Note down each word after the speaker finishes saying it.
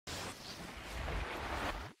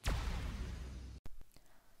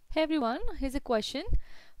Hey everyone, here's a question.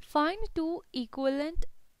 Find two equivalent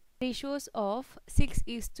ratios of 6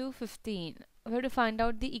 is to 15. We have to find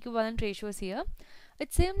out the equivalent ratios here.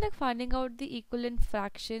 It seems like finding out the equivalent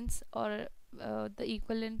fractions or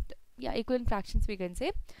equivalent fractions we can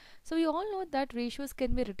say. So we all know that ratios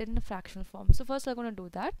can be written in a fractional form. So first I'm going to do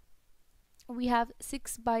that. We have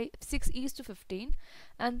 6 by 6 is to 15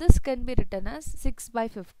 and this can be written as 6 by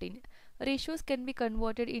 15. Ratios can be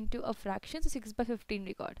converted into a fraction, so 6 by 15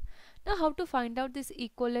 we got. Now how to find out these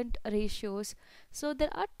equivalent ratios? So there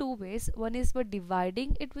are two ways. One is by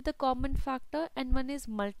dividing it with a common factor and one is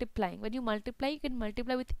multiplying. When you multiply, you can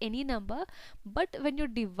multiply with any number, but when you're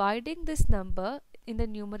dividing this number in the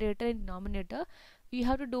numerator and denominator, you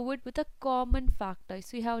have to do it with a common factor.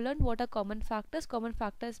 So you have learned what are common factors. Common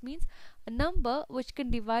factors means a number which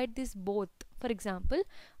can divide this both. For example,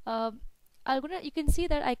 you can see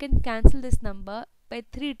that I can cancel this number by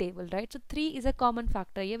 3 table, right? So 3 is a common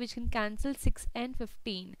factor here which can cancel 6 and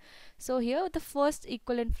 15. So here the first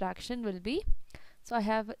equivalent fraction will be, so I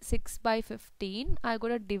have 6 by 15. I'm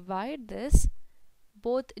going to divide this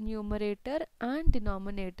both numerator and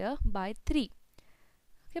denominator by 3.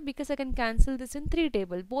 Okay, because I can cancel this in 3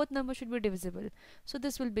 table, both numbers should be divisible, so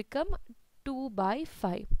this will become 2 by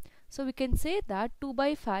 5. So we can say that 2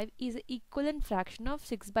 by 5 is an equivalent fraction of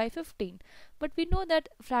 6 by 15. But we know that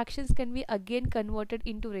fractions can be again converted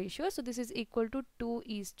into ratios, so this is equal to 2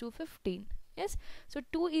 is to 15. Yes, so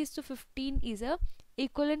 2 is to 15 is a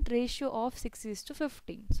equivalent ratio of 6 is to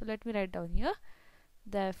 15. So let me write down here.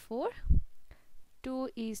 Therefore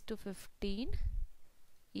 2 is to 15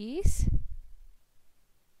 is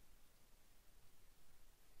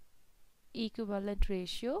equivalent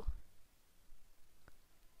ratio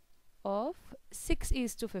of 6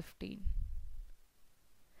 is to 15.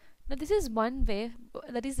 Now this is one way,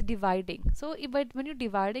 that is dividing. So but when you're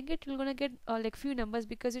dividing it, you're gonna get like few numbers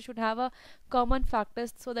because you should have a common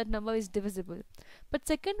factors so that number is divisible. But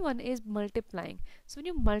second one is multiplying. So when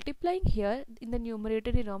you're multiplying here in the numerator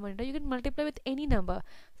and denominator, you can multiply with any number.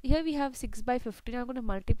 Here we have 6 by 15. I'm going to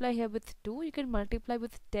multiply here with 2. You can multiply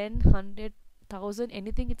with 10, 100, 1000,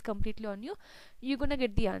 anything. It's completely on you. You're gonna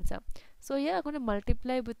get the answer. So here I'm going to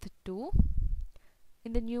multiply with 2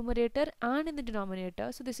 in the numerator and in the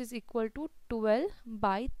denominator. So this is equal to 12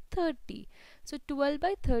 by 30. So 12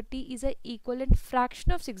 by 30 is an equivalent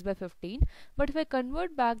fraction of 6 by 15. But if I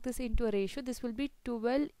convert back this into a ratio, this will be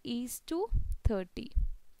 12 is to 30.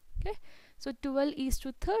 Okay, so 12 is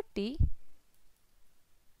to 30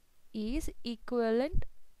 is equivalent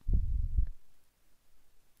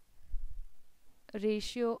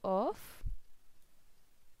ratio of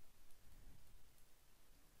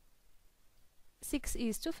 6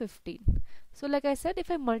 is to 15. So like I said,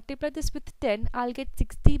 if I multiply this with 10, I'll get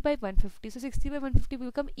 60 by 150. So 60 by 150 will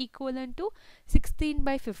become equivalent to 16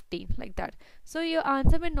 by 15, like that. So your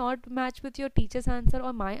answer may not match with your teacher's answer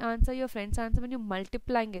or my answer, your friend's answer when you're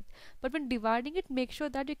multiplying it. But when dividing it, make sure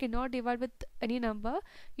that you cannot divide with any number.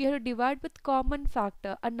 You have to divide with common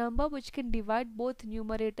factor, a number which can divide both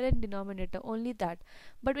numerator and denominator, only that.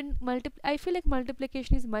 But when I feel like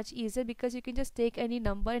multiplication is much easier because you can just take any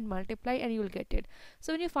number and multiply and you will get it.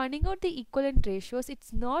 So when you're finding out the equivalent ratios,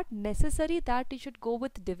 it's not necessary that you should go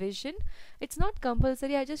with division. It's not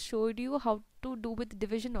compulsory. I just showed you how to do with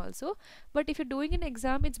division also. But if you're doing an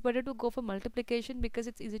exam, it's better to go for multiplication because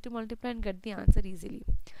it's easy to multiply and get the answer easily.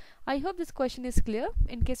 I hope this question is clear.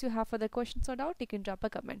 In case you have further questions or doubt, you can drop a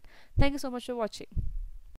comment. Thank you so much for watching.